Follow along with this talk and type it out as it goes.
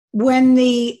When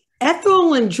the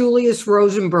Ethel and Julius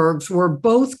Rosenbergs were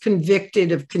both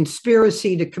convicted of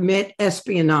conspiracy to commit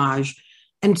espionage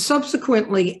and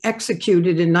subsequently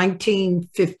executed in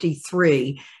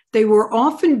 1953, they were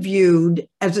often viewed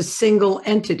as a single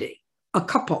entity, a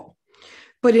couple.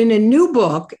 But in a new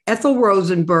book, Ethel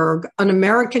Rosenberg, An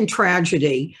American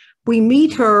Tragedy, we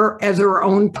meet her as her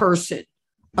own person,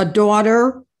 a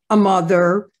daughter, a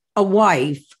mother, a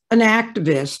wife, an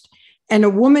activist, and a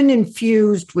woman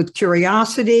infused with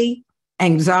curiosity,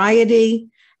 anxiety,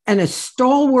 and a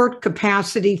stalwart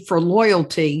capacity for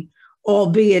loyalty,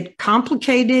 albeit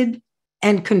complicated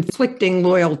and conflicting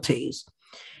loyalties.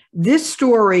 This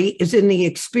story is in the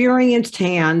experienced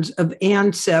hands of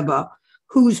Anne Sebba,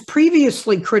 whose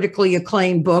previously critically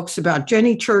acclaimed books about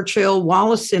Jenny Churchill,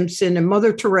 Wallace Simpson, and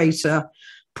Mother Teresa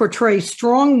portray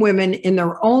strong women in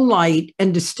their own light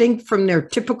and distinct from their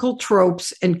typical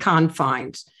tropes and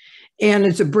confines. Anne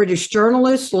is a British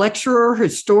journalist, lecturer,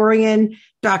 historian,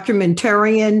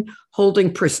 documentarian,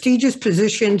 holding prestigious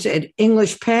positions at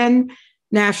English Penn,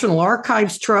 National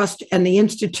Archives Trust, and the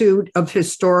Institute of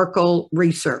Historical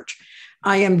Research.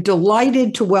 I am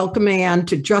delighted to welcome Anne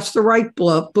to Just the Right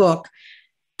Book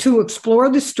to explore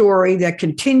the story that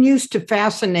continues to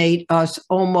fascinate us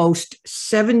almost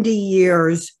 70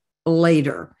 years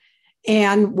later.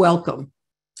 Anne, welcome.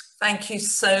 Thank you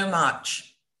so much.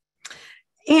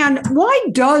 And why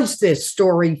does this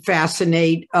story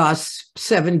fascinate us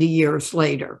 70 years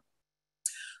later?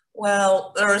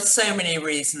 Well, there are so many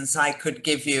reasons I could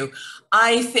give you.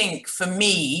 I think for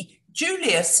me,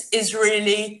 Julius is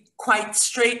really quite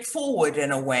straightforward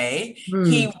in a way.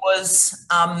 He was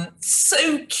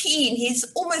so keen. He's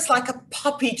almost like a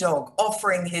puppy dog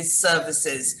offering his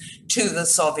services to the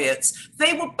Soviets.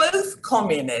 They were both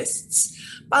communists.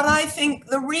 But I think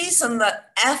the reason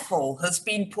that Ethel has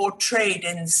been portrayed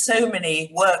in so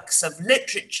many works of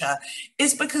literature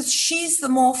is because she's the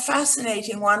more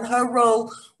fascinating one. Her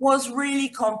role was really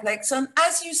complex. And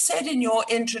as you said in your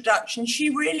introduction, she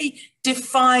really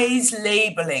defies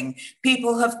labeling.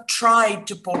 People have tried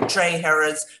to portray her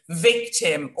as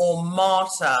victim or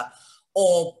martyr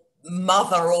or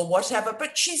mother or whatever,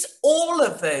 but she's all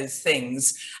of those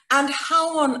things. And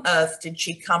how on earth did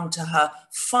she come to her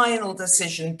final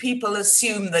decision? People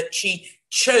assume that she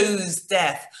chose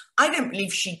death. I don't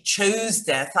believe she chose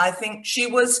death. I think she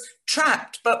was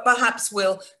trapped, but perhaps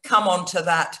we'll come on to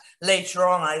that later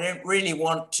on. I don't really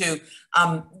want to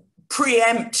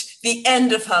preempt the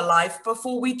end of her life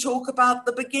before we talk about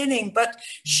the beginning, but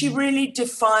she really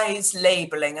defies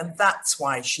labeling, and that's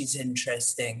why she's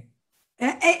interesting.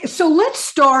 So let's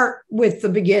start with the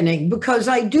beginning, because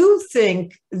I do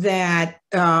think that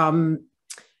her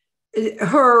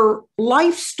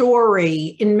life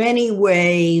story in many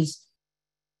ways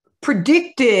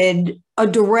predicted a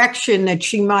direction that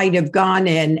she might have gone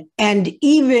in, and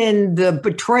even the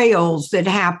betrayals that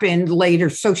happened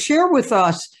later. So share with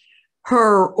us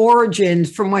her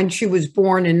origins from when she was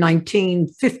born in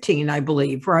 1915, I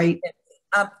believe, right?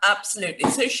 Absolutely.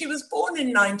 So she was born in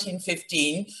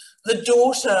 1915, the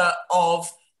daughter of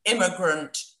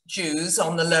immigrant Jews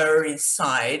on the Lower East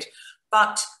Side,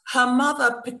 but her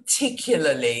mother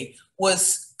particularly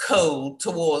was cold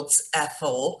towards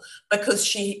Ethel because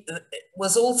she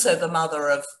was also the mother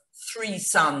of 3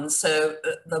 sons. So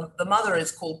the mother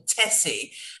is called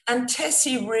Tessie, and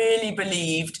Tessie really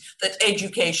believed that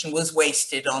education was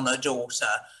wasted on a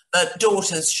daughter, that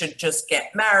daughters should just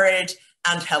get married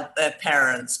and help their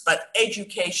parents, but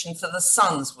education for the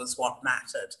sons was what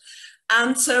mattered.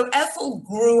 And so Ethel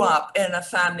grew up in a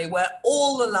family where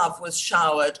all the love was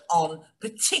showered on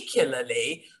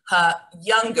particularly her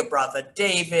younger brother,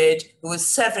 David, who was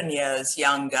 7 years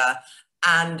younger.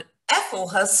 And Ethel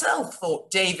herself thought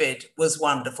David was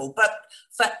wonderful. But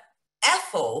for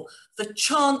Ethel, the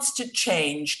chance to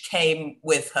change came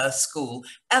with her school.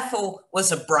 Ethel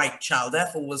was a bright child.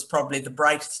 Ethel was probably the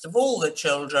brightest of all the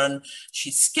children. She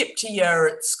skipped a year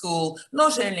at school.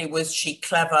 Not only was she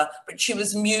clever, but she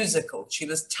was musical. She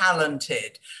was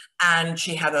talented, and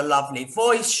she had a lovely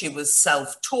voice. She was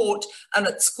self-taught, and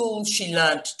at school she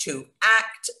learned to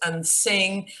act and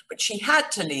sing, but she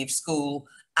had to leave school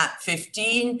at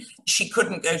 15. She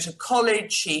couldn't go to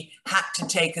college. She had to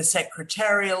take a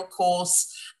secretarial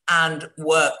course and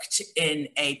worked in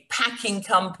a packing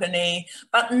company.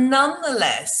 But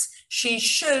nonetheless, she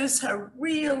shows her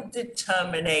real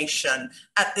determination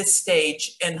at this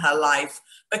stage in her life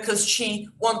because she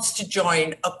wants to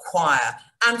join a choir.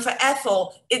 And for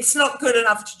Ethel, it's not good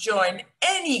enough to join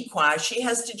any choir. She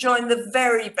has to join the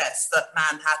very best that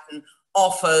Manhattan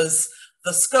offers,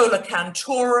 the Schola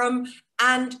Cantorum,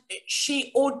 and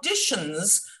she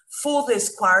auditions for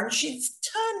this choir, and she's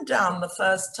turned down the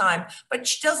first time, but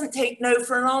she doesn't take no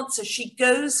for an answer. She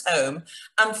goes home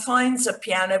and finds a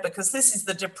piano, because this is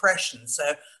the Depression,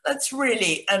 so that's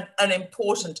really an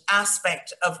important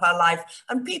aspect of her life,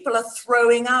 and people are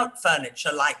throwing out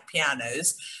furniture like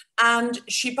pianos, and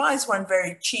she buys one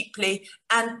very cheaply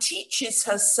and teaches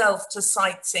herself to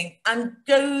sight sing and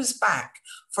goes back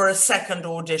for a second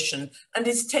audition and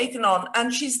is taken on,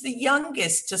 and she's the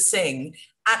youngest to sing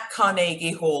at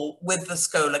Carnegie Hall with the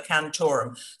Schola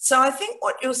Cantorum. So I think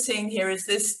what you're seeing here is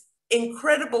this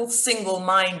incredible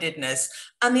single-mindedness.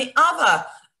 And the other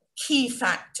key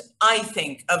fact, I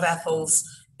think, of Ethel's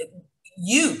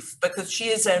youth, because she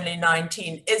is only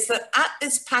 19, is that at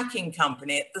this packing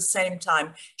company, at the same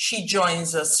time, she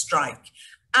joins a strike.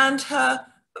 And her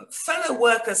fellow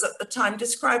workers at the time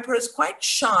describe her as quite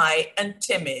shy and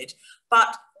timid,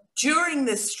 but during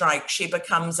this strike, she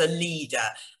becomes a leader,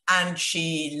 and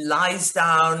she lies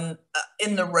down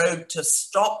in the road to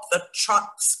stop the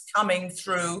trucks coming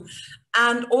through.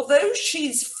 And although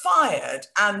she's fired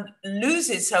and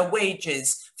loses her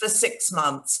wages for 6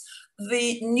 months,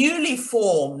 the newly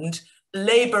formed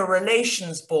Labour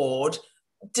Relations Board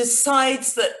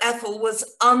decides that Ethel was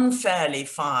unfairly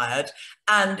fired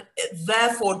and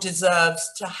therefore deserves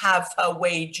to have her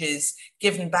wages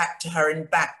given back to her in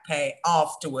back pay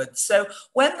afterwards. So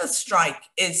when the strike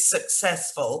is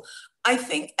successful, I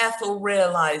think Ethel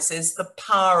realizes the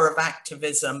power of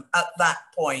activism at that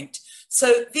point.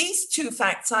 So these two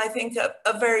facts, I think,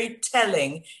 are very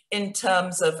telling in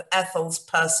terms of Ethel's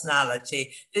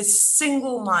personality, this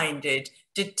single-minded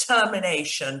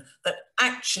determination that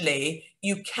actually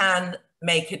you can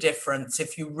make a difference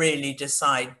if you really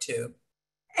decide to.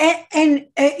 And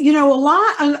you know,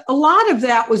 a lot of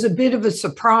that was a bit of a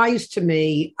surprise to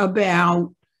me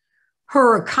about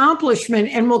her accomplishment,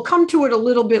 and we'll come to it a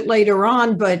little bit later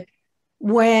on, but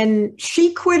when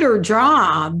she quit her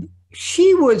job,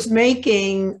 she was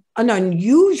making an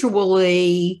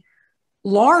unusually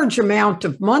large amount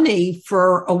of money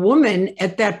for a woman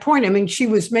at that point. I mean, she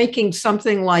was making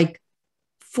something like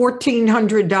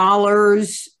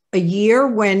 $1,400 a year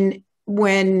when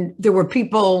there were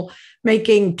people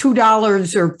making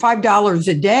 $2 or $5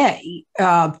 a day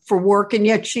for work, and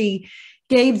yet she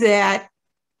gave that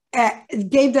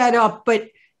up. But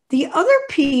the other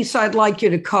piece I'd like you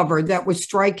to cover that was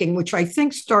striking, which I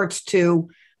think starts to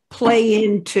play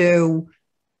into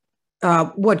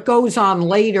what goes on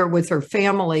later with her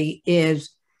family, is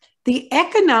the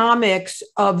economics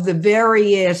of the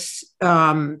various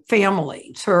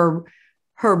families.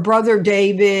 Her brother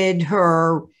David,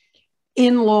 her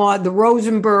in-law, the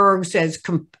Rosenbergs,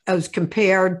 as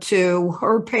compared to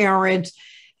her parents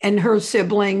and her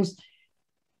siblings.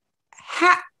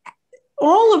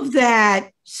 All of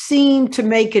that seemed to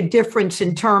make a difference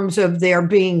in terms of their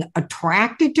being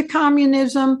attracted to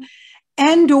communism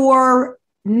and or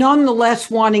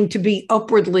nonetheless wanting to be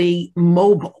upwardly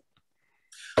mobile.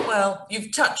 Well,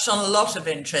 you've touched on a lot of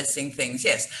interesting things,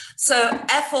 yes. So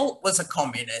Ethel was a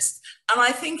communist, and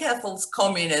I think Ethel's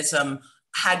communism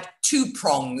had two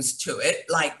prongs to it,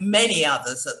 like many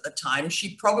others at the time.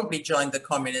 She probably joined the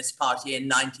Communist Party in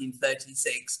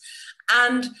 1936.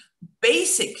 And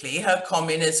basically, her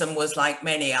communism was, like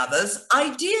many others,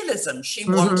 idealism. She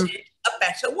wanted a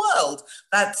better world.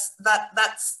 That's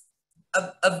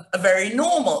a very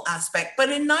normal aspect. But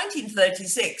in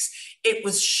 1936, it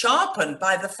was sharpened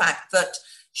by the fact that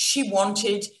she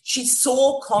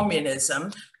saw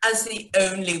communism as the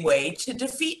only way to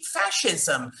defeat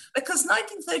fascism, because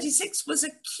 1936 was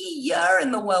a key year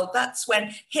in the world. That's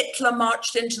when Hitler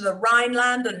marched into the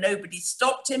Rhineland and nobody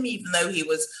stopped him, even though he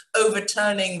was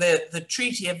overturning the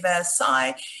Treaty of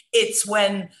Versailles. It's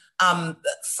when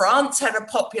France had a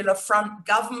popular front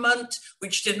government,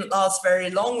 which didn't last very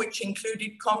long, which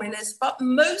included communists. But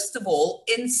most of all,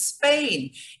 in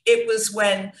Spain, it was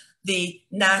when the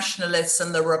nationalists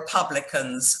and the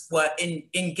Republicans were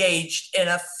engaged in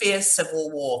a fierce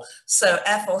civil war. So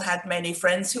Ethel had many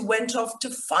friends who went off to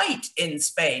fight in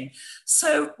Spain.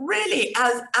 So really,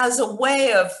 as a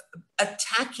way of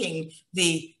attacking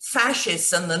the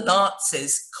fascists and the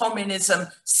Nazis, communism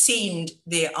seemed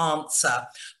the answer.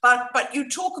 But you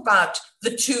talk about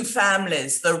the two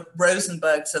families, the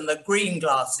Rosenbergs and the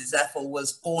Greenglasses. Ethel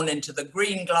was born into the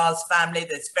Greenglass family,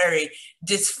 this very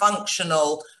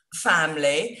dysfunctional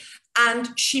family. And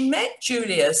she met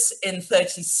Julius in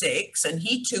 36, and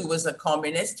he too was a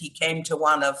communist. He came to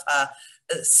one of her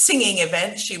singing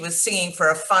events. She was singing for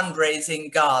a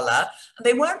fundraising gala, and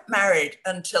they weren't married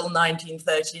until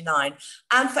 1939.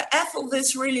 And for Ethel,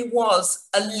 this really was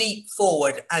a leap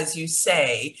forward, as you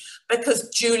say, because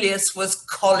Julius was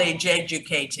college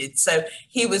educated. So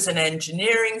he was an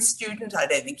engineering student. I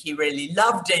don't think he really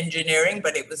loved engineering,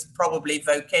 but it was probably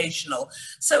vocational.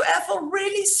 So Ethel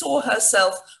really saw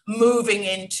herself moving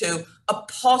into a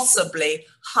possibly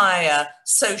higher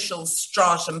social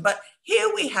stratum. But here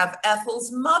we have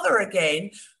Ethel's mother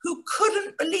again, who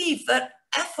couldn't believe that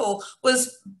Ethel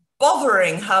was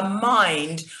bothering her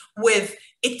mind with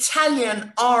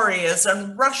Italian arias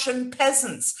and Russian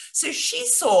peasants. So she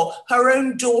saw her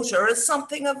own daughter as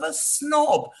something of a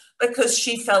snob because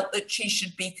she felt that she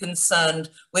should be concerned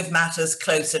with matters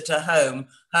closer to home,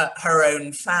 her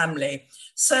own family.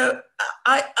 So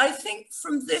I think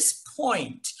from this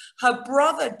point, her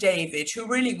brother David, who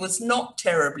really was not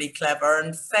terribly clever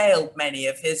and failed many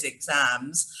of his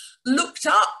exams, looked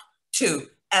up to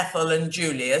Ethel and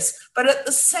Julius, but at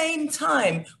the same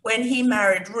time, when he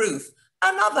married Ruth,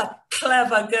 another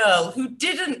clever girl who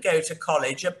didn't go to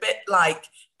college, a bit like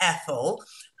Ethel,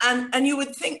 and you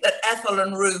would think that Ethel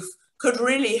and Ruth could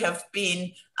really have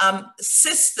been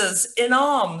sisters in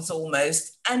arms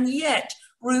almost, and yet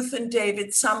Ruth and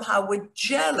David somehow were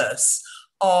jealous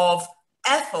of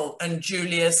Ethel and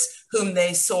Julius, whom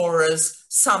they saw as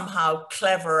somehow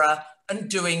cleverer and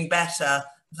doing better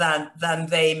than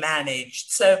they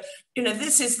managed. So, you know,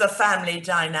 this is the family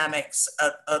dynamics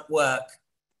at work.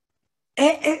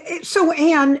 So,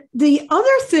 Anne, the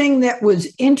other thing that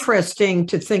was interesting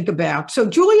to think about, so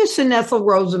Julius and Ethel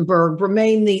Rosenberg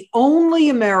remain the only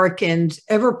Americans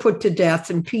ever put to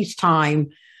death in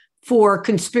peacetime for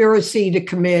conspiracy to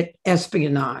commit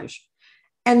espionage.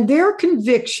 And their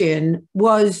conviction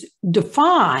was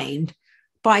defined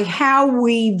by how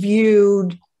we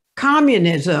viewed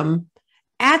communism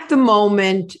at the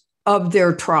moment of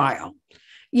their trial.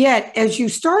 Yet, as you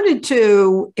started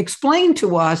to explain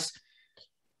to us,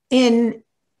 in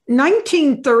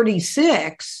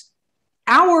 1936,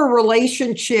 our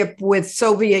relationship with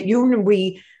Soviet Union,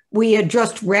 we had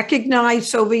just recognized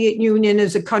Soviet Union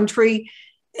as a country.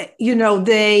 You know,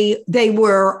 they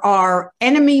were our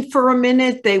enemy for a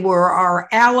minute. They were our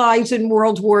allies in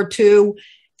World War II.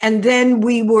 And then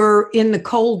we were in the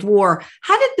Cold War.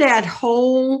 How did that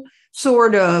whole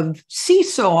sort of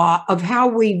seesaw of how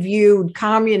we viewed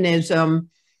communism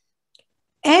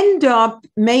end up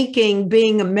making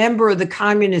being a member of the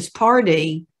Communist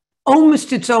Party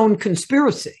almost its own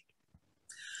conspiracy?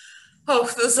 Oh,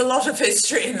 there's a lot of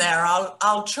history in there.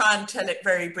 I'll try and tell it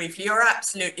very briefly. You're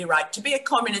absolutely right. To be a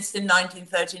communist in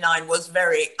 1939 was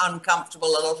very uncomfortable.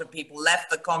 A lot of people left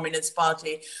the Communist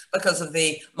Party because of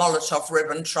the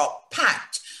Molotov-Ribbentrop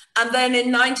Pact. And then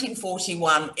in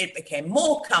 1941, it became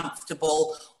more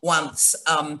comfortable once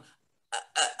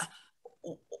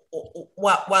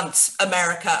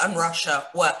America and Russia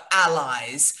were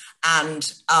allies, and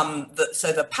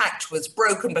so the pact was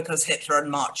broken because Hitler had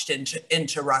marched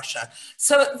into Russia.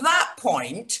 So at that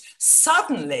point,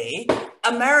 suddenly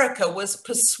America was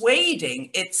persuading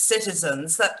its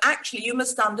citizens that actually you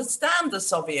must understand the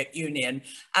Soviet Union.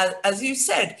 As you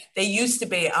said, they used to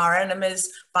be our enemies,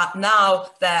 but now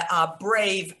they're our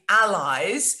brave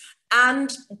allies.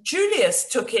 And Julius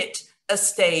took it a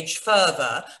stage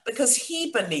further because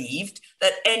he believed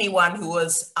that anyone who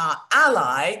was our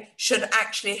ally should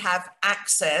actually have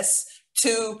access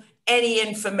to any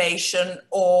information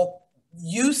or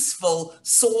useful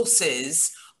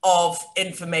sources of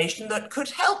information that could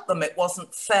help them. It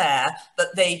wasn't fair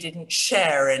that they didn't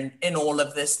share in all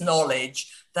of this knowledge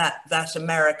that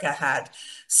America had.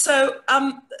 So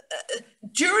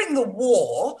during the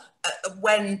war,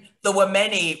 when there were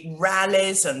many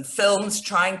rallies and films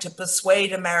trying to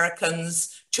persuade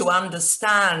Americans to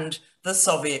understand the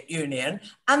Soviet Union,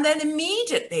 and then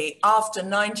immediately after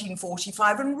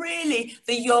 1945, and really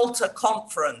the Yalta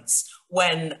Conference,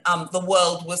 when the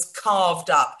world was carved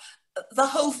up, the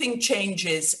whole thing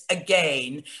changes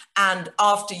again. And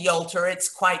after Yalta, it's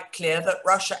quite clear that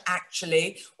Russia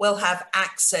actually will have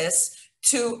access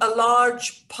to a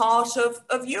large part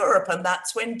of Europe. And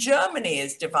that's when Germany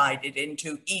is divided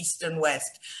into East and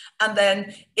West. And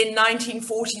then in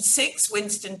 1946,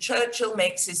 Winston Churchill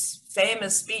makes his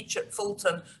famous speech at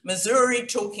Fulton, Missouri,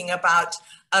 talking about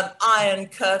an Iron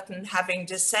Curtain having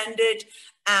descended.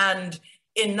 And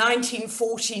in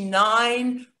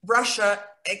 1949, Russia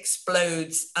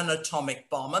explodes an atomic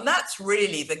bomb. And that's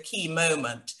really the key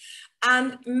moment.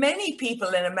 And many people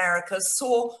in America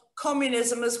saw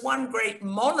communism as one great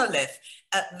monolith.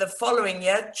 The following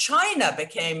year, China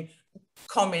became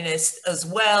communist as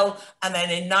well. And then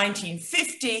in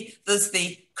 1950, there's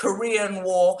the Korean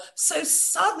War. So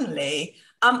suddenly,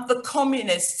 the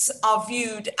communists are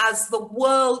viewed as the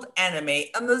world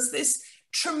enemy. And there's this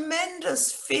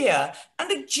tremendous fear,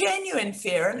 and a genuine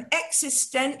fear, an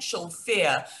existential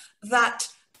fear that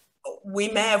we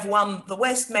may have won, the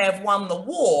West may have won the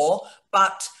war,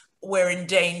 but we're in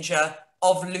danger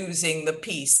of losing the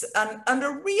peace. And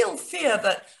a real fear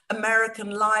that American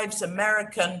lives,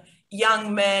 American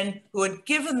young men who had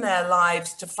given their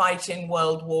lives to fight in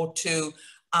World War II,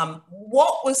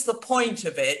 what was the point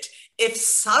of it if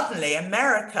suddenly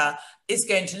America is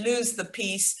going to lose the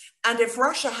peace and if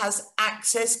Russia has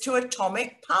access to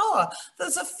atomic power?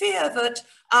 There's a fear that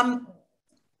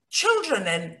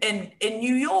children in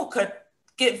New York are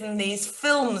given these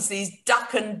films, these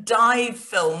duck and dive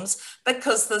films,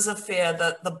 because there's a fear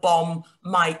that the bomb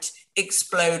might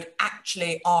explode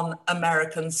actually on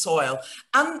American soil.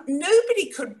 And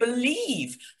nobody could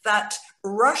believe that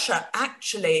Russia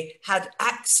actually had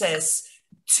access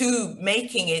to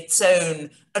making its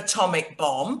own atomic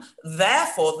bomb.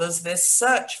 Therefore, there's this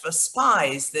search for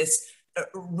spies, this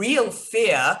real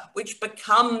fear, which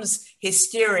becomes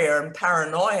hysteria and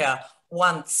paranoia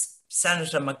once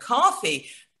Senator McCarthy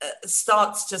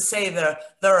starts to say there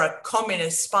are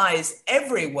communist spies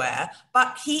everywhere.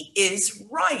 But he is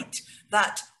right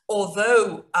that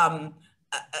although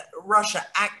Russia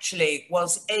actually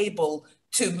was able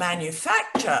to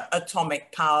manufacture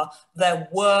atomic power, there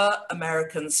were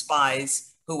American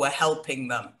spies who were helping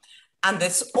them. And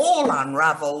this all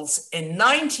unravels in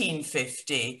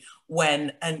 1950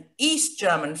 when an East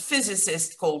German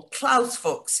physicist called Klaus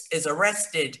Fuchs is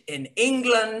arrested in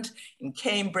England, in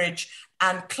Cambridge.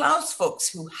 And Klaus Fuchs,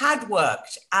 who had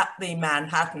worked at the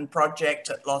Manhattan Project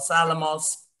at Los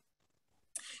Alamos,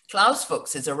 Klaus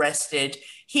Fuchs is arrested.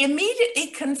 He immediately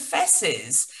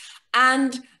confesses,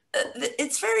 and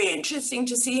it's very interesting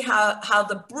to see how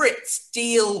the Brits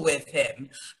deal with him,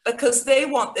 because they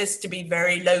want this to be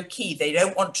very low key. They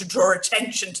don't want to draw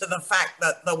attention to the fact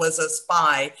that there was a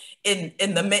spy in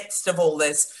the midst of all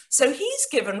this. So he's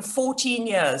given 14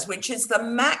 years, which is the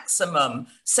maximum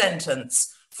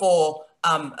sentence for,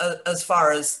 as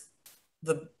far as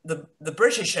the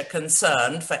British are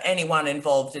concerned, for anyone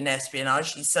involved in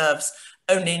espionage. He serves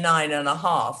only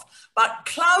 9.5. But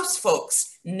Klaus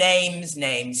Fuchs names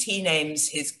names. He names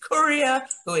his courier,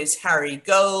 who is Harry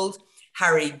Gold.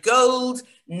 Harry Gold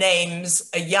names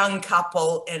a young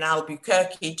couple in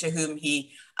Albuquerque to whom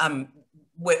he,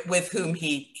 with whom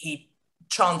he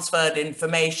transferred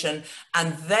information,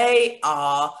 and they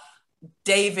are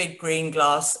David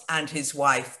Greenglass and his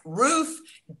wife Ruth.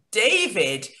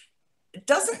 David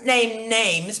doesn't name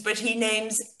names, but he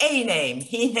names a name.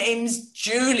 He names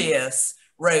Julius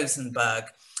Rosenberg.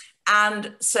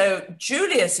 And so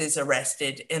Julius is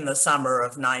arrested in the summer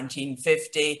of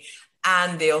 1950,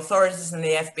 and the authorities and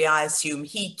the FBI assume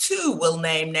he too will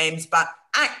name names, but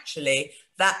actually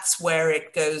that's where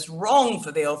it goes wrong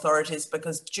for the authorities,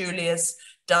 because Julius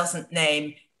doesn't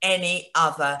name any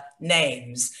other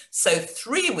names. So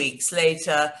 3 weeks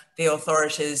later, the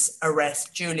authorities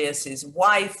arrest Julius's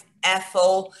wife,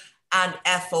 Ethel, and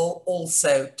Ethel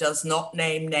also does not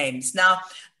name names. Now,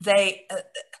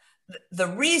 the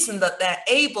reason that they're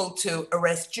able to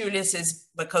arrest Julius is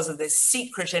because of this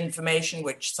secret information,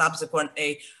 which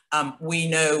subsequently we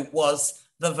know was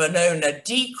the Venona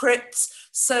decrypts.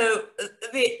 So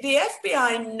the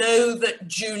FBI know that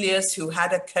Julius, who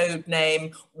had a code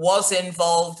name, was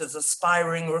involved as a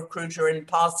aspiring recruiter in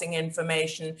passing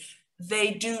information.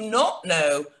 They do not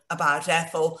know about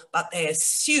Ethel, but they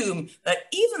assume that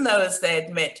even though, as they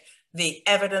admit, the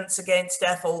evidence against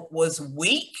Ethel was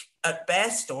weak at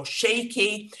best or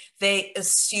shaky, they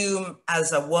assume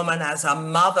as a woman, as a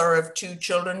mother of 2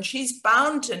 children, she's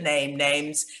bound to name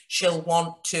names. She'll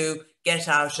want to get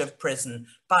out of prison,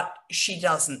 but she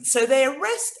doesn't. So they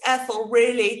arrest Ethel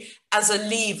really as a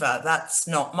lever. That's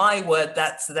not my word,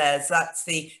 that's theirs. That's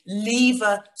the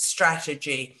lever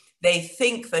strategy. They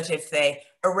think that if they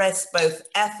arrest both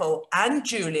Ethel and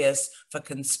Julius for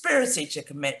conspiracy to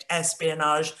commit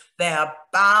espionage, they are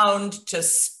bound to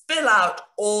spill out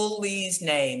all these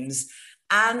names.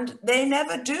 And they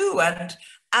never do. And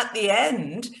at the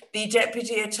end, the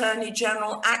Deputy Attorney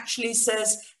General actually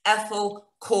says Ethel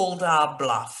called our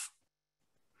bluff.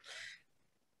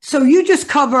 So you just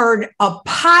covered a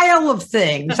pile of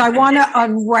things. I want to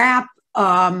unwrap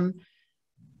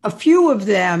a few of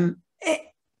them.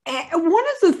 One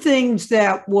of the things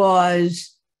that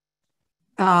was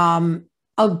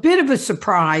a bit of a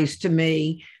surprise to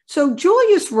me, so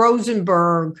Julius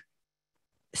Rosenberg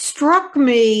struck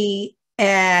me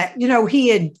He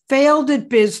had failed at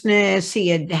business. He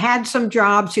had had some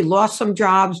jobs. He lost some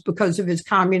jobs because of his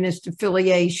communist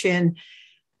affiliation.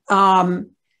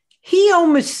 He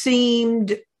almost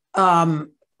seemed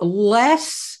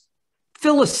less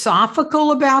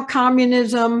philosophical about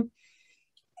communism.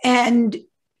 And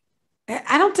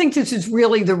I don't think this is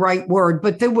really the right word,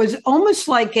 but there was almost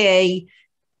like you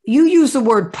use the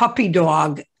word puppy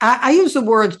dog. I use the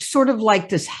word sort of like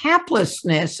this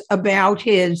haplessness about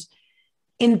his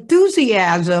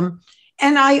enthusiasm.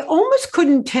 And I almost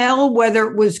couldn't tell whether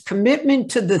it was commitment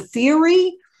to the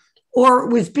theory or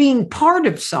it was being part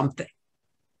of something.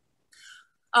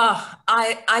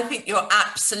 I think you're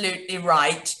absolutely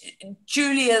right.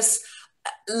 Julius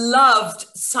loved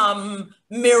some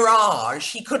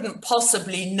mirage. He couldn't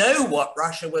possibly know what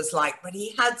Russia was like, but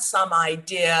he had some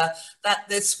idea that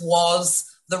this was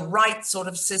the right sort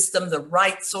of system, the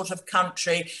right sort of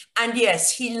country. And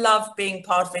yes, he loved being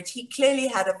part of it. He clearly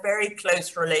had a very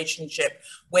close relationship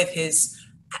with his,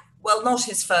 well, not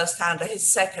his first handler, his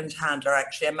second handler,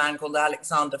 actually, a man called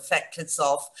Alexander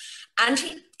Feklissov. And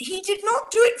he did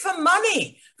not do it for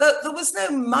money. There was no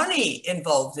money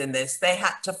involved in this. They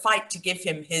had to fight to give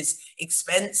him his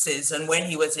expenses. And when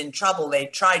he was in trouble, they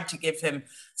tried to give him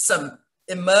some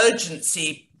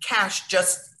emergency cash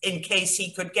just in case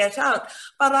he could get out.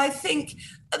 But I think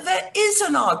there is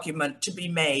an argument to be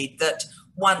made that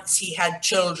once he had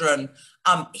children,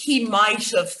 he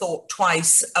might have thought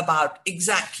twice about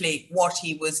exactly what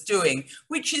he was doing,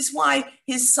 which is why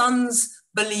his sons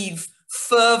believe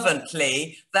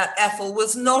fervently that Ethel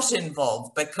was not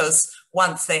involved, because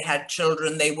once they had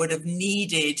children, they would have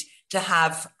needed to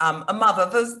have a mother.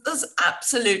 There's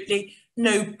absolutely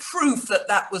no proof that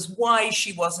that was why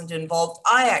she wasn't involved.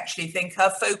 I actually think her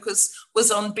focus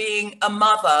was on being a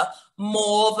mother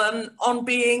more than on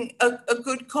being a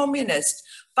good communist.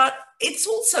 But it's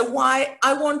also why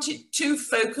I wanted to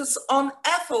focus on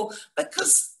Ethel,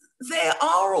 because they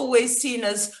are always seen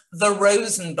as the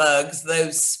Rosenbergs,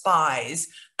 those spies.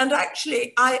 And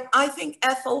actually, I think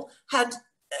Ethel had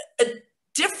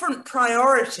different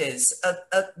priorities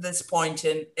at this point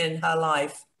in her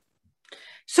life.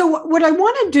 So what I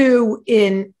want to do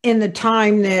in the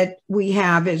time that we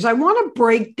have is I want to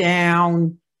break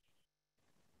down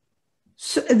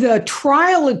the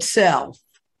trial itself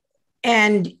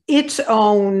and its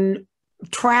own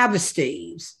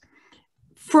travesties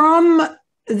from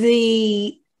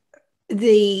the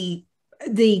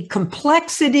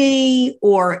complexity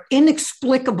or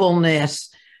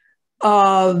inexplicableness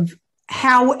of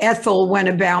how Ethel went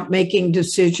about making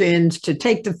decisions to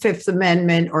take the Fifth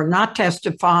Amendment or not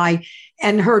testify,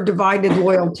 and her divided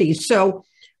loyalties. So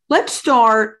let's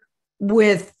start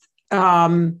with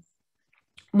one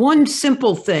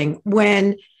simple thing.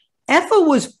 When Ethel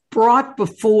was brought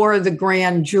before the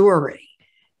grand jury,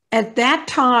 at that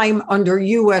time, under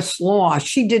U.S. law,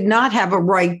 she did not have a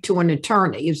right to an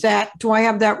attorney. Do I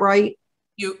have that right?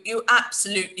 You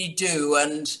absolutely do.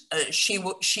 And she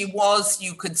was,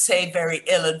 you could say, very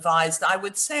ill-advised. I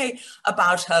would say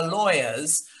about her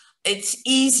lawyers, it's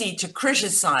easy to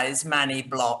criticize Manny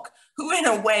Block, who in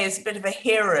a way is a bit of a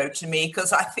hero to me,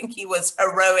 because I think he was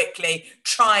heroically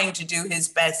trying to do his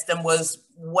best and was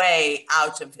way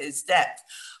out of his depth.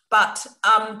 But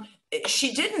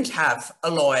she didn't have a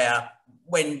lawyer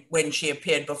when she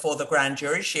appeared before the grand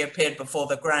jury. She appeared before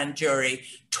the grand jury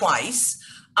twice,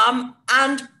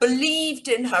 and believed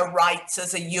in her rights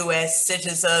as a US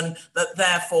citizen, that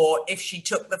therefore if she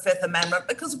took the Fifth Amendment,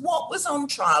 because what was on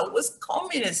trial was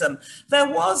communism. There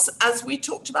was, as we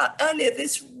talked about earlier,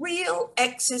 this real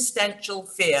existential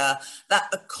fear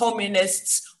that the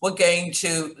communists were going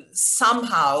to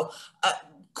somehow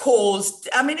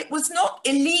it was not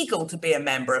illegal to be a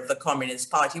member of the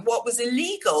Communist Party. What was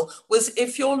illegal was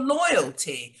if your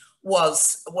loyalty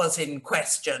was in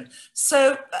question.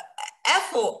 So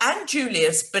Ethel and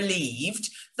Julius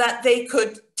believed that they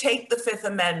could take the Fifth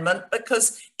Amendment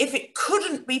because if it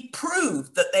couldn't be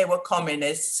proved that they were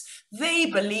communists, they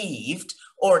believed,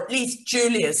 or at least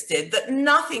Julius did, that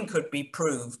nothing could be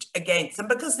proved against them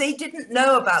because they didn't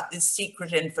know about this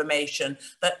secret information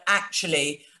that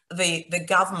actually the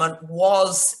government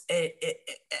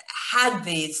had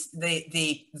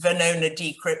the Venona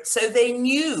decrypt, so they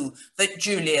knew that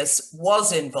Julius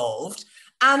was involved.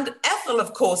 And Ethel,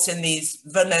 of course, in these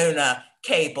Venona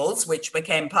cables, which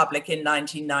became public in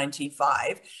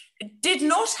 1995, did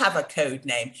not have a code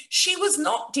name. She was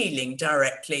not dealing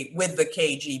directly with the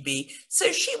KGB.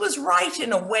 So she was right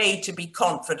in a way to be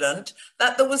confident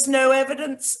that there was no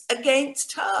evidence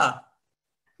against her.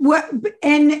 Well,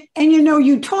 and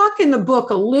you talk in the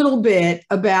book a little bit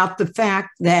about the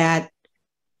fact that,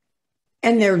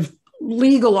 and there's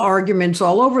legal arguments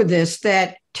all over this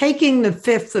that taking the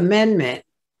Fifth Amendment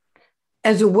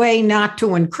as a way not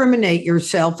to incriminate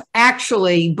yourself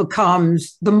actually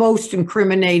becomes the most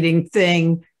incriminating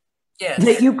thing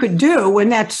that you could do.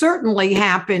 And that certainly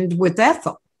happened with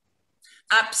Ethel.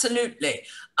 Absolutely.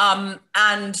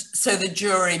 And so the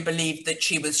jury believed that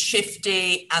she was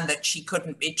shifty and that she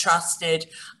couldn't be trusted.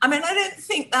 I mean, I don't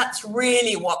think that's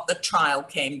really what the trial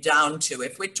came down to.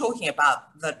 If we're talking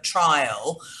about the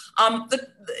trial,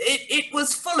 it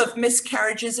was full of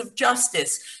miscarriages of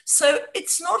justice. So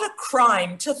it's not a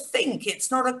crime to think,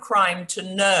 it's not a crime to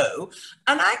know.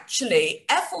 And actually,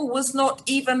 Ethel was not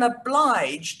even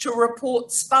obliged to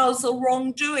report spousal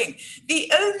wrongdoing.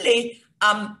 The only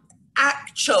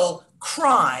actual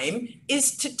crime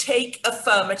is to take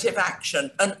affirmative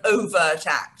action, an overt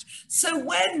act. So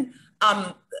when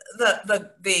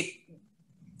the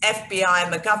FBI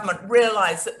and the government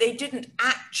realized that they didn't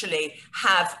actually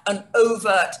have an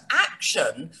overt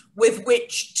action with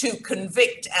which to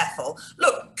convict Ethel,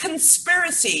 look,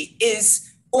 conspiracy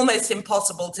is almost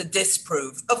impossible to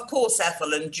disprove. Of course,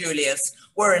 Ethel and Julius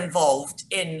were involved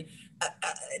in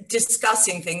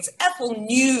discussing things. Ethel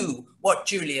knew what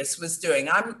Julius was doing.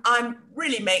 I'm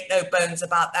really make no bones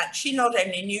about that. She not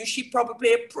only knew, she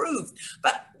probably approved.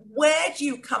 But where do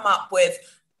you come up with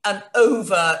an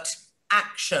overt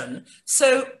action?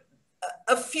 So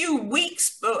a few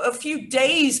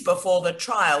days before the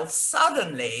trial,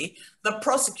 suddenly the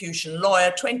prosecution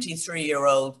lawyer,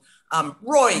 23-year-old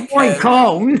Roy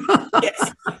Cohn,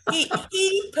 yes,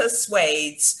 he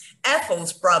persuades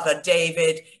Ethel's brother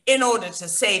David, in order to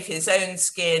save his own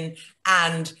skin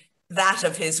and that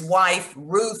of his wife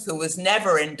Ruth, who was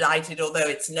never indicted, although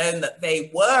it's known that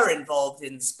they were involved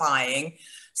in spying.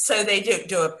 So they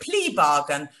do a plea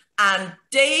bargain, and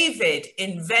David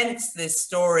invents this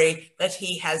story that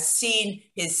he has seen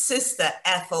his sister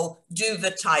Ethel do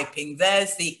the typing.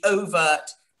 There's the overt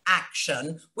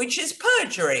action, which is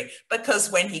perjury,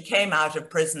 because when he came out of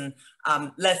prison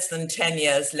less than 10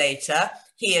 years later,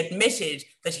 he admitted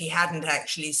that he hadn't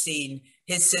actually seen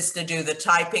his sister do the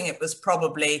typing. It was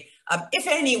probably, if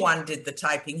anyone did the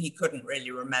typing, he couldn't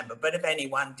really remember, but if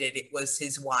anyone did, it was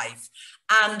his wife.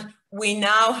 And we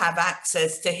now have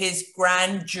access to his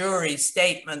grand jury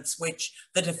statements, which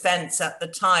the defense at the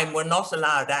time were not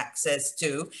allowed access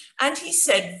to. And he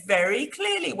said very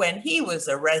clearly when he was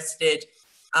arrested,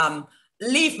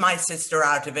 leave my sister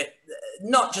out of it,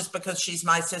 not just because she's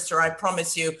my sister. I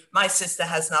promise you, my sister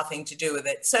has nothing to do with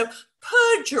it. So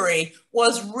perjury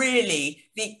was really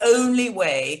the only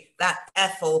way that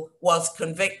Ethel was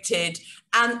convicted.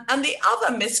 And the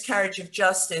other miscarriage of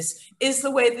justice is the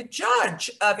way the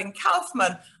judge, Irving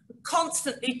Kaufman,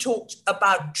 constantly talked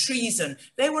about treason.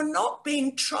 They were not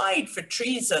being tried for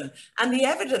treason, and the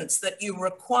evidence that you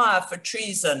require for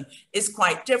treason is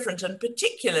quite different, and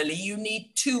particularly you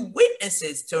need two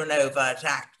witnesses to an overt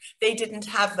act. They didn't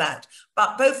have that,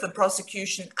 but both the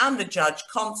prosecution and the judge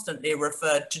constantly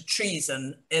referred to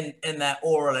treason in their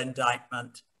oral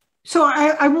indictment. So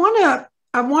I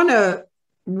want to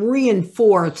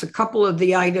reinforce a couple of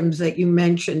the items that you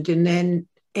mentioned and then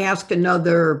ask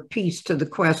another piece to the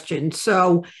question.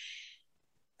 So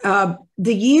the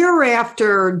year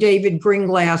after David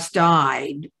Greenglass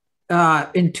died,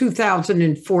 in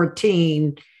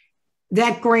 2014,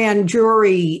 that grand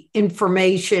jury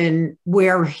information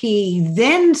where he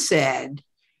then said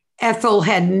Ethel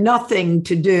had nothing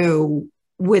to do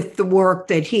with the work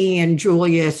that he and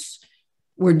Julius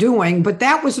were doing, but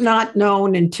that was not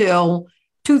known until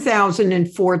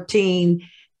 2014.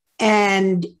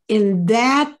 And in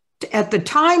that, at the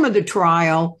time of the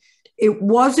trial, it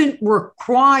wasn't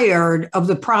required of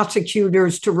the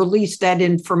prosecutors to release that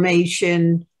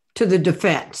information to the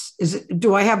defense.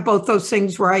 Do I have both those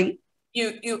things right?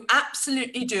 You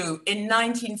absolutely do. In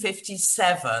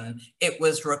 1957, it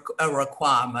was a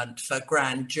requirement for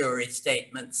grand jury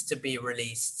statements to be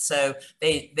released. So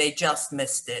they just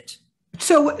missed it.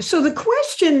 So the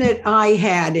question that I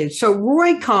had is, so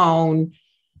Roy Cohn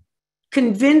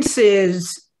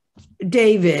convinces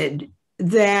David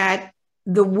that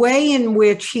the way in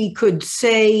which he could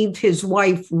save his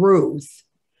wife Ruth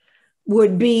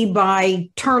would be by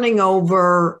turning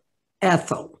over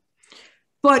Ethel.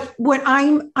 But what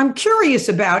I'm curious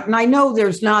about, and I know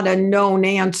there's not a known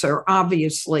answer,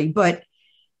 obviously, but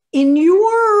in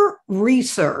your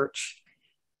research,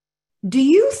 do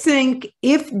you think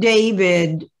if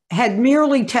David had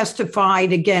merely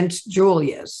testified against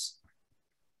Julius,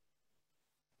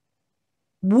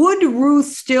 would Ruth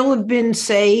still have been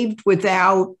saved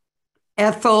without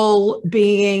Ethel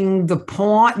being the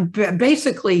pawn?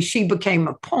 Basically, she became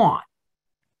a pawn.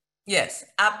 Yes,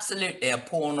 absolutely, a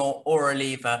pawn or a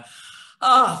lever.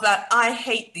 Oh, that I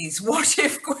hate these what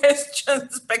if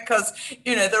questions because,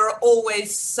 there are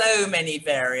always so many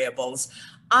variables.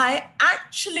 I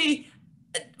actually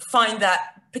find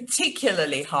that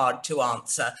particularly hard to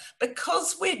answer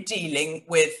because we're dealing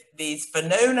with these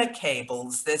Venona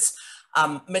cables, this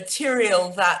material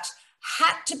that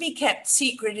had to be kept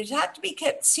secret. It had to be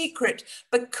kept secret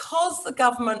because the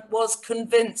government was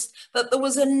convinced that there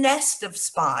was a nest of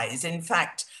spies. In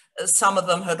fact, some of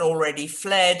them had already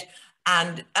fled.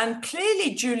 And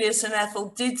clearly Julius and Ethel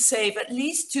did save at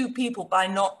least two people by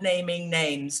not naming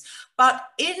names. But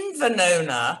in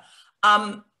Venona,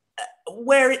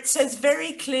 where it says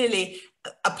very clearly,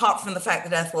 apart from the fact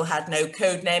that Ethel had no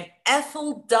code name,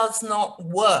 Ethel does not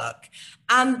work.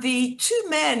 And the two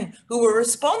men who were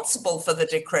responsible for the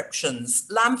decryptions,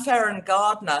 Lamfair and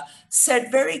Gardner,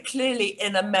 said very clearly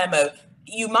in a memo,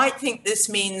 you might think this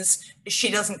means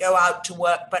she doesn't go out to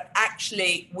work, but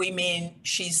actually we mean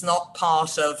she's not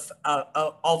part of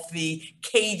the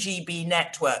KGB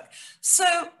network.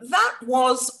 So that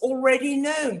was already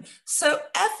known. So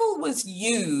Ethel was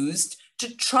used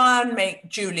to try and make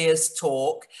Julius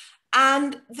talk,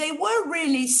 and they were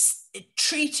really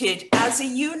treated as a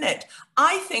unit.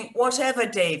 I think whatever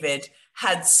David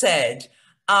had said,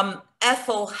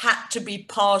 Ethel had to be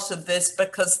part of this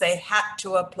because they had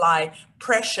to apply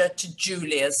pressure to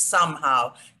Julius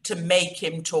somehow to make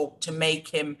him talk, to make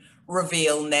him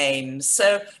reveal names.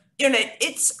 So,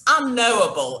 it's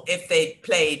unknowable if they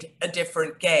played a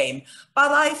different game.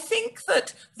 But I think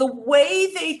that the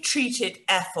way they treated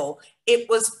Ethel, it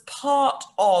was part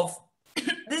of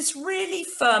this really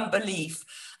firm belief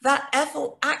that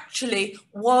Ethel actually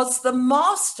was the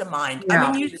mastermind. Yeah.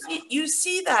 I mean, you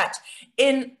see that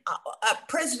in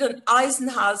President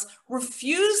Eisenhower's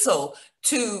refusal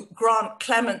to grant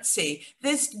clemency,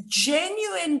 this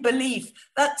genuine belief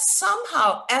that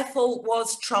somehow Ethel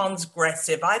was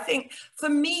transgressive. I think for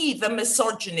me, the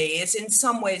misogyny is in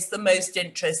some ways the most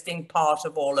interesting part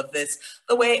of all of this.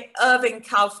 The way Irving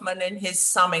Kaufman in his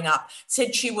summing up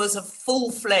said she was a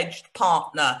full-fledged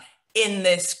partner in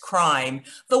this crime,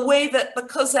 the way that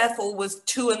because Ethel was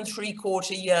 2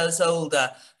 3/4 years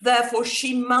older, therefore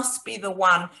she must be the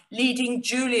one leading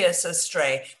Julius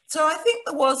astray. So I think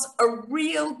there was a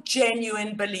real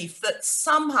genuine belief that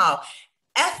somehow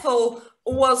Ethel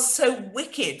was so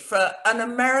wicked for an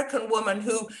American woman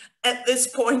who at this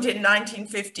point in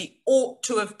 1950 ought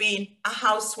to have been a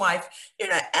housewife.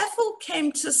 Ethel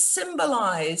came to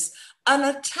symbolize an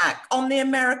attack on the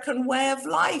American way of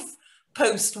life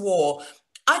post-war.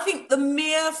 I think the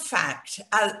mere fact,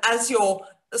 as you're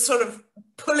sort of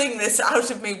pulling this out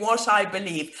of me, what I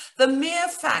believe, the mere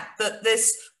fact that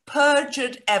this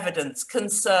perjured evidence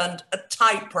concerned a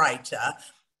typewriter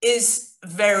is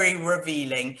very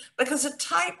revealing, because a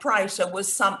typewriter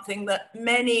was something that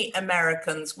many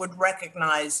Americans would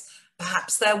recognize.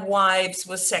 Perhaps their wives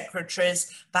were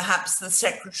secretaries, perhaps the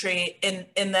secretary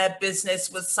in their business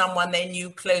was someone they knew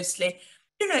closely.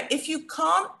 If you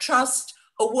can't trust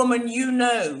a woman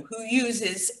who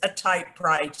uses a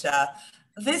typewriter,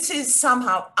 this is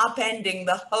somehow upending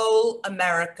the whole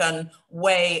American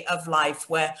way of life,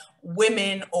 where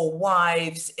women or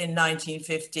wives in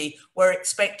 1950 were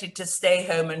expected to stay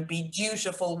home and be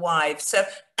dutiful wives. So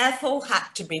Ethel had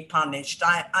to be punished.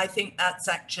 I think that's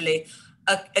actually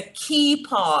a key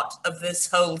part of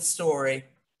this whole story.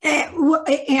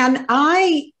 And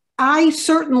I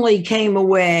certainly came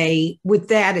away with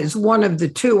that as one of the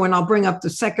two, and I'll bring up the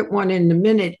second one in a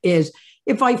minute, is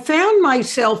if I found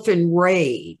myself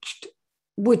enraged,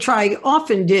 which I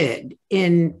often did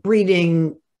in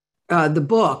reading the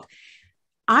book,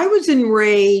 I was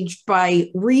enraged by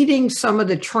reading some of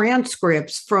the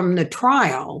transcripts from the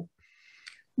trial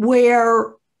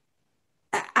where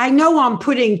I know I'm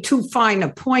putting too fine a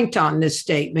point on this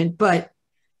statement, but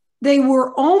they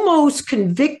were almost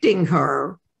convicting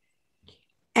her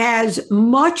as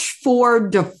much for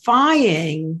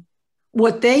defying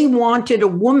what they wanted a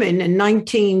woman in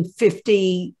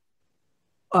 1950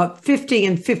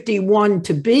 and 51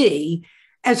 to be,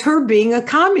 as her being a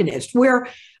communist. Where,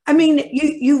 I mean,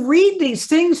 you read these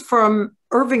things from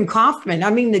Irving Kaufman.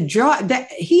 I mean, the judge, that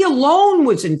he alone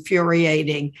was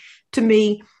infuriating to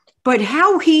me, but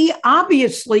how he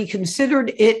obviously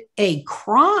considered it a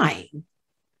crime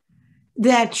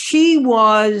that she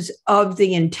was of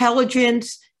the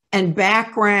intelligence and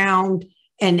background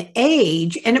and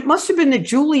age. And it must have been that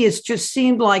Julius just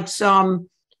seemed like some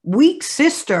weak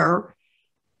sister,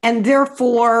 and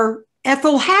therefore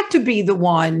Ethel had to be the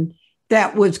one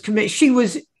that was she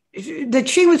was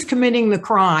committing the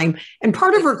crime. And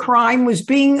part of her crime was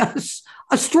being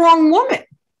a strong woman.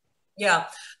 Yeah,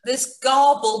 this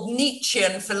garbled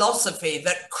Nietzschean philosophy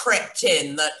that crept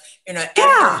in, that, you know, Ethel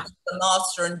Yeah. was the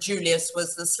master and Julius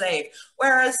was the slave.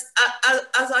 Whereas,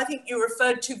 as I think you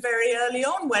referred to very early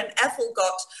on, when Ethel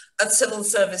got a civil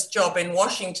service job in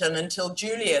Washington until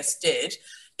Julius did,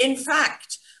 in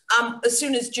fact, as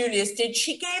soon as Julius did,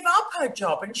 she gave up her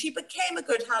job and she became a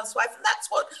good housewife. And that's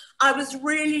what I was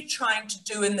really trying to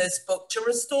do in this book, to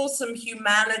restore some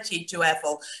humanity to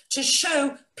Ethel, to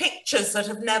show pictures that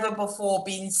have never before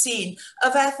been seen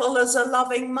of Ethel as a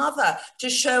loving mother, to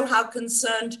show how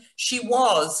concerned she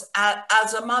was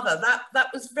as a mother.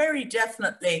 That was very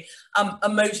definitely a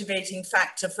motivating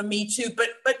factor for me too.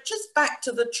 But just back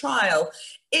to the trial,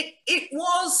 it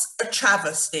was a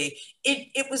travesty.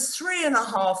 It was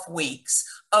 3.5 weeks,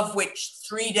 of which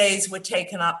 3 days were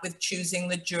taken up with choosing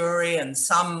the jury and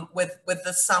some with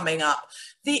the summing up.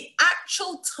 The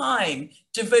actual time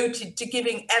devoted to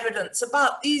giving evidence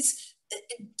about these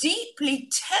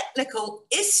deeply technical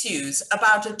issues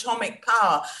about atomic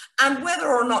power and whether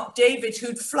or not David,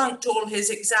 who'd flunked all his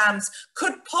exams,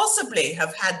 could possibly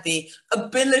have had the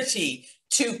ability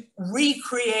to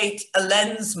recreate a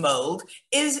lens mold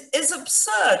is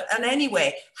absurd. And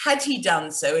anyway, had he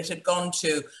done so, it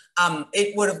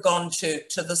would have gone to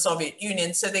the Soviet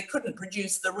Union, so they couldn't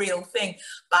produce the real thing.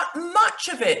 But much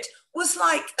of it was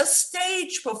like a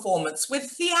stage performance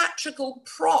with theatrical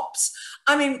props.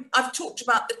 I mean, I've talked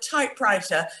about the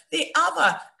typewriter. The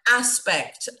other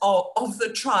aspect of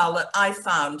the trial that I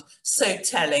found so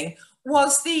telling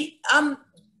was the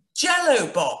Jello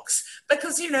box,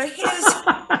 because, you know, here's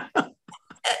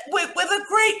with a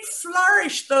great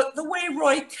flourish, the way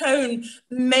Roy Cohn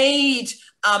made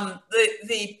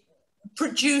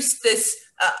produced this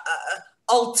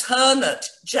alternate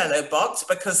Jello box,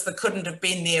 because there couldn't have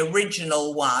been the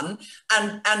original one,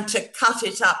 and to cut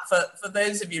it up, for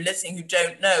those of you listening who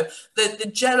don't know,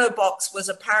 the Jello box was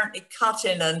apparently cut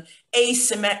in an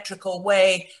asymmetrical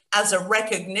way as a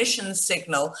recognition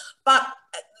signal. But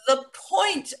the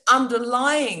point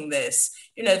underlying this,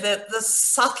 you know, the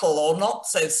subtle or not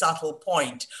so subtle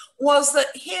point, was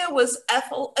that here was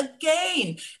Ethel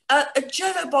again. A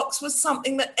Jello box was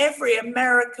something that every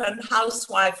American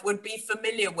housewife would be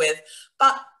familiar with,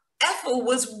 but Ethel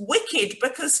was wicked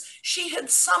because she had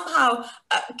somehow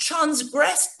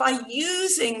transgressed by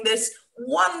using this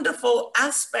wonderful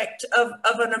aspect of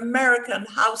an American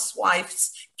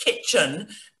housewife's kitchen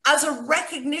as a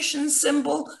recognition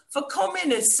symbol for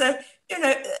communists. So, you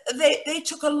know, they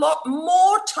took a lot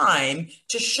more time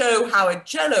to show how a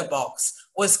Jello box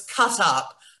was cut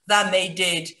up than they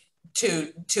did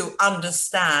to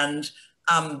understand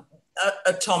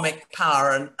atomic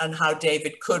power and how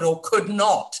David could or could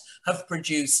not have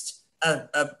produced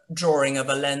a drawing of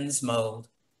a lens mold.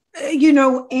 You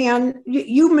know, Anne,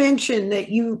 you mentioned that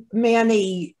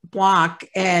Manny Block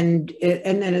and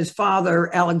then his father,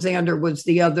 Alexander, was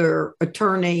the other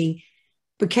attorney,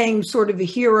 became sort of a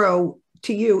hero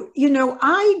to you. You know,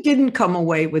 I didn't come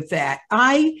away with that.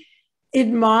 I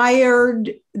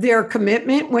admired their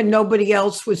commitment when nobody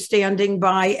else was standing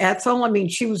by Ethel. I mean,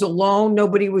 she was alone.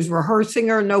 Nobody was rehearsing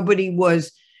her. Nobody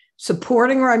was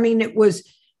supporting her. I mean,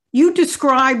 you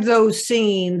described those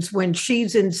scenes when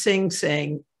she's in Sing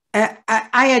Sing.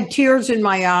 I had tears in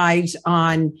my eyes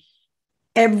on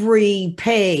every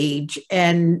page.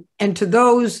 And to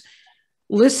those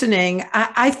listening,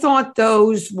 I thought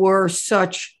those were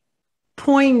such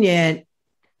poignant,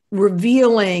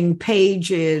 revealing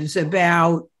pages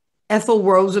about Ethel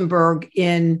Rosenberg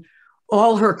in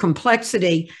all her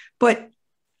complexity. But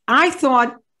I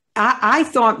thought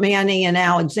Manny and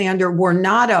Alexander were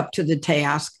not up to the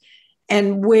task.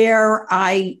 And where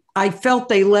I felt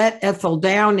they let Ethel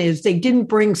down is they didn't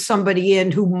bring somebody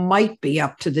in who might be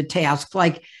up to the task.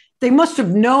 Like, they must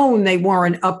have known they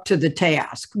weren't up to the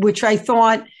task, which I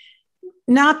thought,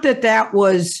 not that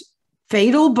was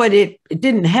fatal, but it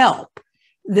didn't help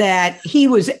that he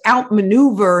was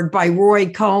outmaneuvered by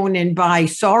Roy Cohn and by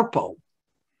Sarpo.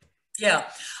 Yeah.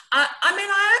 I mean,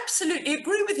 I absolutely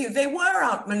agree with you. They were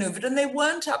outmaneuvered and they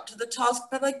weren't up to the task,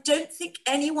 but I don't think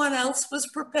anyone else was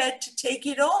prepared to take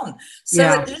it on. So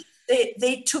at least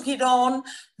they took it on.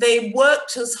 They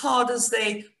worked as hard as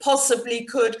they possibly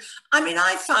could. I mean,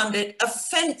 I found it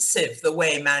offensive the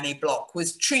way Manny Block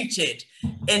was treated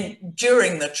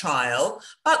during the trial,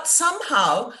 but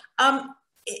somehow,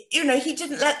 you know, he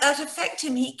didn't let that affect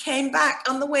him. He came back,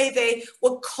 and the way they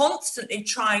were constantly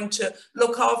trying to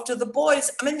look after the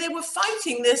boys. I mean, they were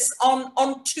fighting this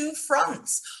on two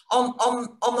fronts. On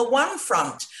the one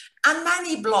front, And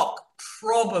Manny Block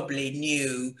probably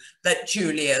knew that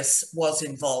Julius was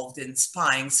involved in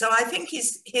spying. So I think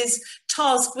his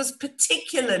task was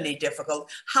particularly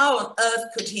difficult. How on earth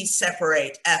could he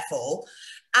separate Ethel?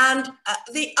 And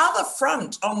the other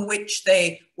front on which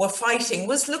they were fighting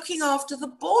was looking after the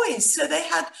boys. So they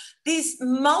had these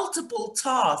multiple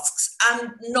tasks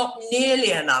and not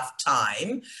nearly enough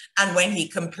time. And when he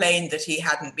complained that he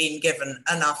hadn't been given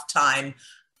enough time,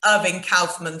 Irving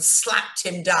Kaufman slapped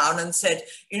him down and said,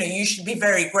 you know, you should be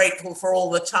very grateful for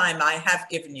all the time I have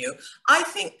given you. I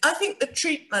think the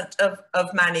treatment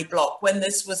of Manny Block when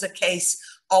this was a case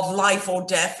of life or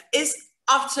death is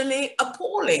utterly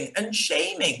appalling and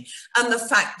shaming. And the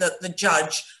fact that the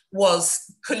judge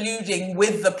was colluding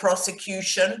with the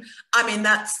prosecution, I mean,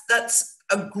 that's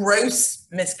a gross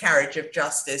miscarriage of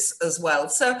justice as well.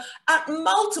 So at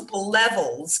multiple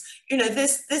levels, you know,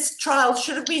 this trial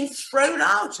should have been thrown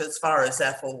out as far as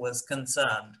Ethel was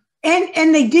concerned.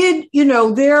 And they did, you know,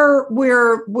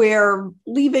 we're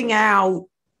leaving out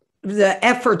the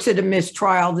efforts at a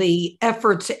mistrial, the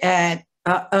efforts at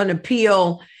an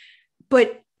appeal.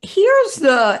 But here's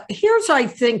I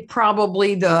think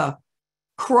probably the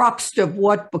crux of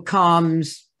what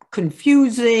becomes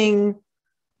confusing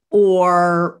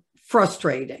or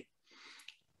frustrating.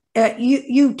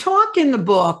 You talk in the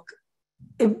book,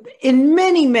 in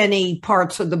many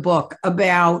parts of the book,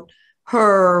 about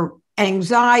her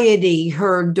anxiety,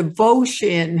 her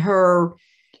devotion, her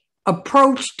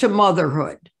approach to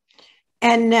motherhood.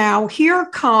 And now here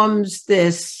comes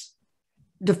this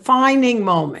defining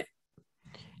moment.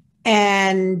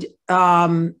 And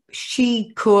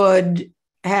she could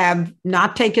have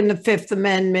not taken the Fifth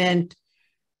Amendment.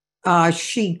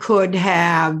 She could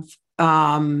have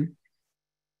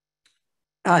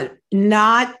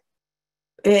not.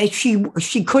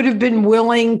 She could have been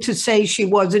willing to say she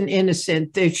wasn't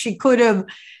innocent. That she could have,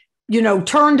 you know,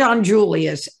 turned on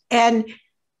Julius. And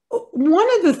one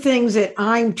of the things that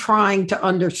I'm trying to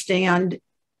understand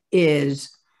is,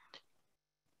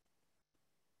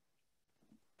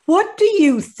 what do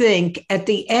you think at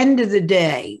the end of the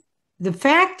day, the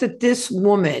fact that this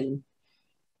woman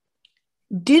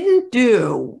didn't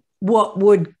do what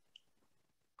would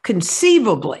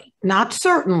conceivably, not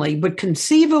certainly, but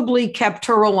conceivably kept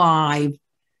her alive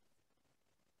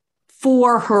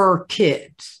for her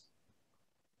kids?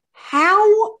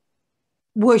 How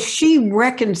was she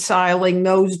reconciling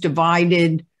those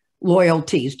divided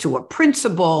loyalties to a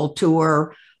principal, to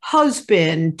her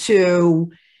husband,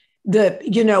 to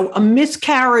a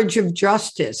miscarriage of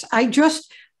justice?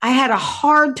 I had a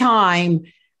hard time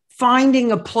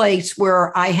finding a place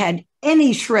where I had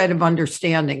any shred of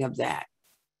understanding of that.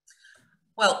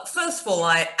 Well, first of all,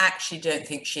 I actually don't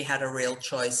think she had a real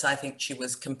choice. I think she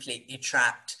was completely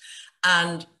trapped.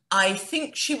 And I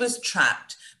think she was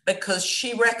trapped because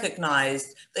she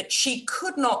recognized that she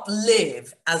could not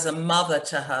live as a mother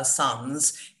to her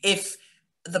sons if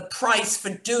the price for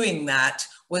doing that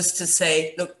was to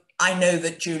say, look, I know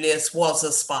that Julius was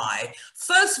a spy.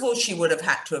 First of all, she would have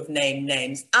had to have named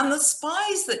names. And the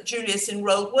spies that Julius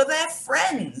enrolled were their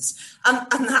friends. And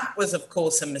that was, of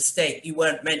course, a mistake. You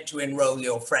weren't meant to enroll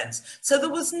your friends. So there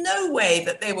was no way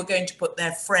that they were going to put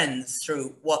their friends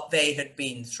through what they had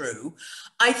been through.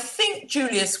 I think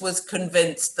Julius was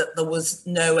convinced that there was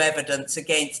no evidence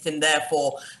against him,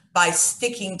 therefore, by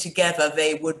sticking together,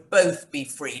 they would both be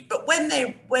freed. But when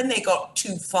they got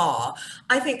too far,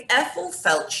 I think Ethel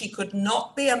felt she could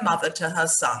not be a mother to her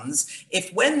sons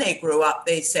if when they grew up,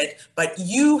 they said, but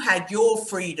you had your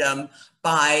freedom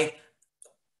by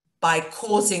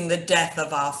causing the death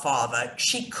of our father.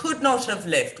 She could not have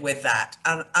lived with that.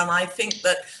 And I think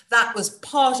that was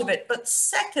part of it. But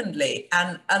secondly,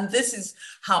 and this is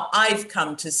how I've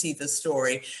come to see the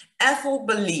story, Ethel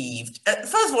believed,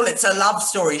 first of all, it's a love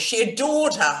story. She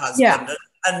adored her husband. Yeah.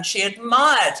 And she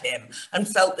admired him and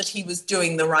felt that he was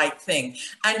doing the right thing.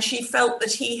 And she felt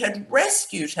that he had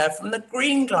rescued her from the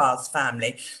Greenglass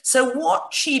family. So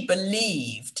what she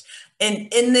believed in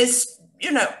this,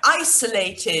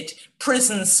 isolated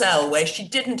prison cell where she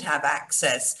didn't have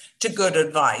access to good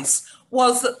advice,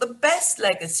 was that the best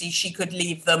legacy she could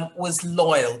leave them was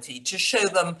loyalty, to show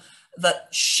them that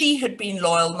she had been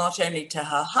loyal not only to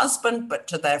her husband, but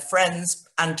to their friends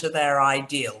and to their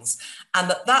ideals.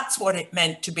 And that's what it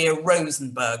meant to be a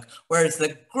Rosenberg, whereas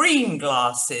the green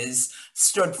glasses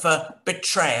stood for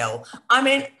betrayal. I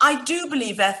mean, I do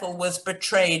believe Ethel was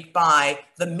betrayed by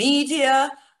the media,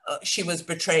 She was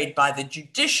betrayed by the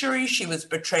judiciary. She was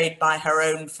betrayed by her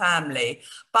own family,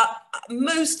 but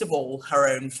most of all, her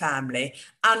own family.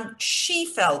 And she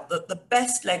felt that the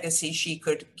best legacy she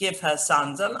could give her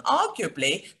sons, and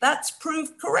arguably that's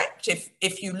proved correct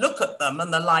if you look at them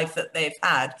and the life that they've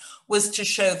had, was to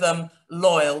show them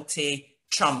loyalty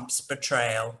trumps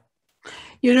betrayal.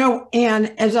 You know,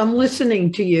 Anne, as I'm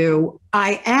listening to you,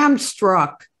 I am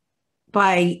struck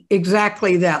by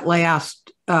exactly that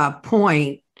last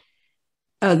point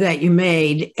that you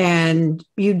made. And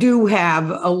you do have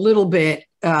a little bit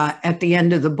at the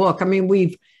end of the book. I mean,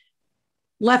 we've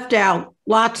left out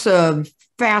lots of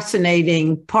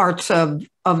fascinating parts of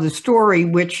the story,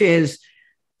 which is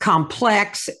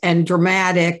complex and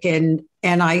dramatic. And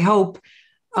I hope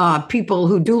people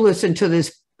who do listen to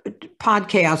this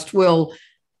podcast will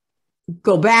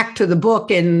go back to the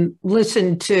book and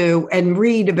listen to and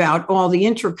read about all the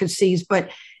intricacies. But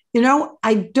you know,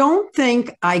 I don't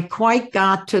think I quite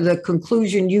got to the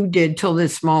conclusion you did till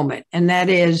this moment. And that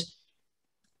is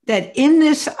that in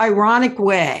this ironic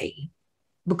way,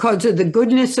 because of the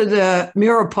goodness of the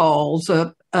Mirapoles,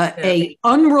 a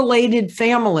unrelated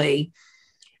family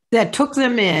that took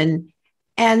them in,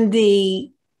 and the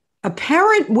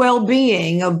apparent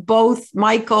well-being of both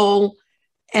Michael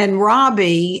and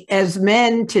Robbie as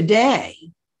men today,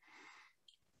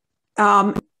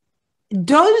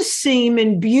 does seem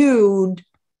imbued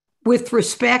with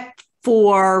respect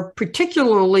for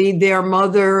particularly their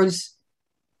mother's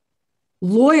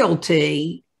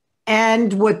loyalty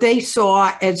and what they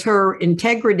saw as her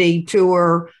integrity to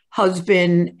her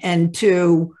husband and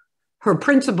to her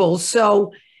principles.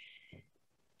 So,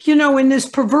 you know, in this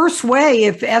perverse way,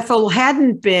 if Ethel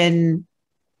hadn't been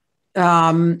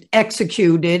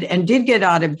executed and did get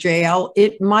out of jail,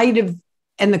 it might have,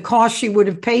 and the cost she would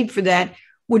have paid for that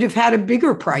would have had a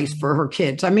bigger price for her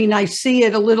kids. I mean, I see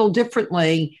it a little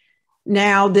differently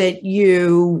now that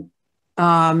you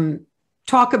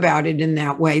talk about it in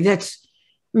that way. That's,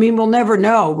 I mean, we'll never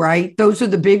know, right? Those are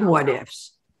the big what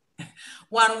ifs.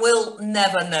 One will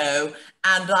never know.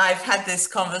 And I've had this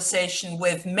conversation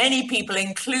with many people,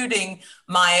 including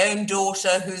my own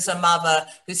daughter, who's a mother,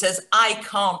 who says, I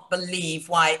can't believe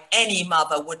why any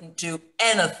mother wouldn't do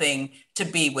anything to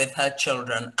be with her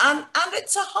children. And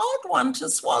it's a hard one to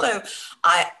swallow.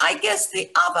 I guess the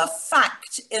other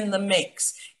fact in the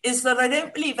mix is that I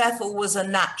don't believe Ethel was a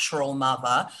natural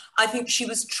mother. I think she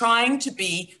was trying to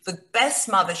be the best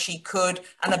mother she could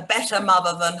and a better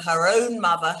mother than her own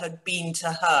mother had been to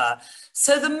her.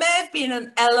 So there may have been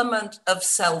an element of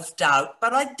self-doubt,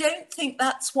 but I don't think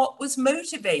that's what was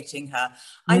motivating her.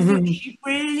 I think she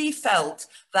really felt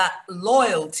that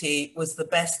loyalty was the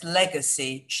best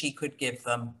legacy she could give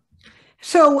them.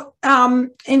 So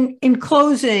in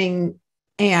closing,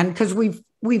 Anne, because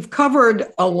we've covered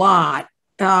a lot,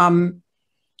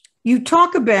 you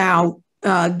talk about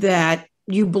that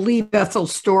you believe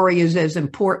Ethel's story is as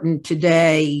important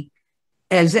today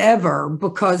as ever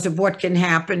because of what can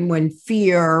happen when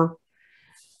fear,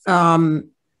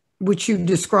 which you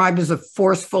describe as a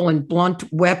forceful and blunt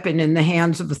weapon in the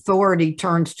hands of authority,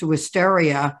 turns to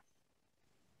hysteria,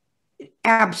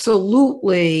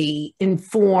 absolutely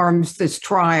informs this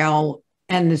trial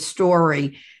and the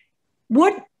story.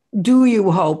 What do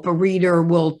you hope a reader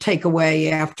will take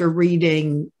away after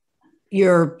reading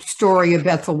your story of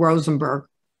Ethel Rosenberg?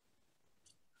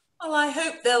 Well, I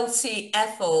hope they'll see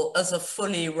Ethel as a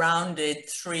fully rounded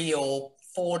 3 or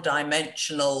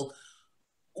 4-dimensional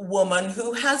woman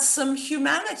who has some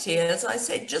humanity. As I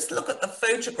said, just look at the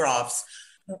photographs.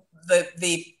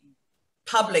 The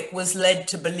public was led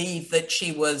to believe that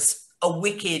she was a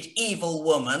wicked, evil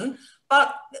woman,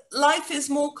 but life is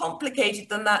more complicated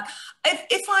than that.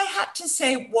 If I had to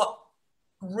say what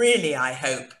really I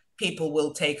hope people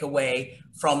will take away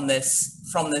from this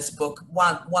book,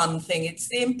 one thing, it's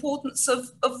the importance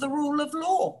of the rule of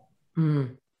law.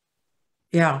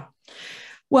 Yeah.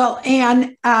 Well,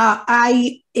 Anne,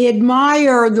 I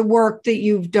admire the work that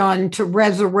you've done to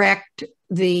resurrect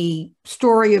the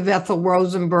story of Ethel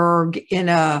Rosenberg in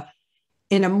a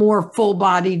more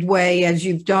full-bodied way, as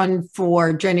you've done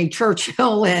for Jenny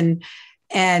Churchill and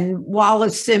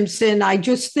Wallace Simpson. I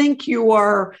just think you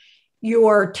are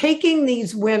taking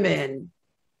these women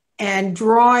and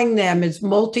drawing them as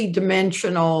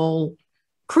multidimensional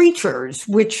creatures,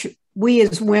 which we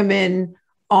as women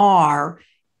are,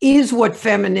 is what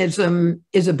feminism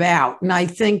is about. And I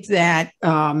think that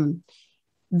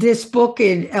this book,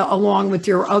 along with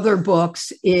your other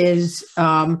books, is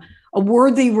a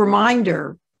worthy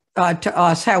reminder to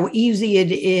us how easy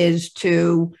it is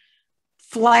to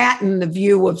flatten the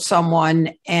view of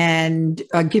someone and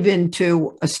give in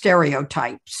to a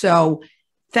stereotype. So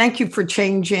thank you for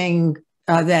changing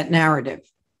that narrative.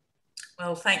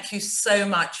 Well, thank you so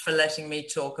much for letting me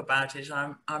talk about it.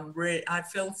 I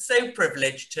feel so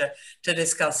privileged to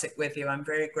discuss it with you. I'm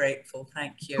very grateful.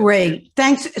 Thank you. Great.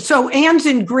 Thanks. So Anne's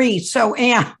in Greece. So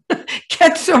Anne,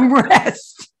 get some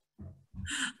rest.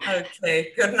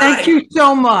 Okay. Good night. Thank you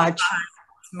so much. Bye.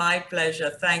 It's my pleasure.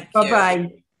 Thank you. Bye-bye.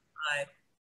 Bye.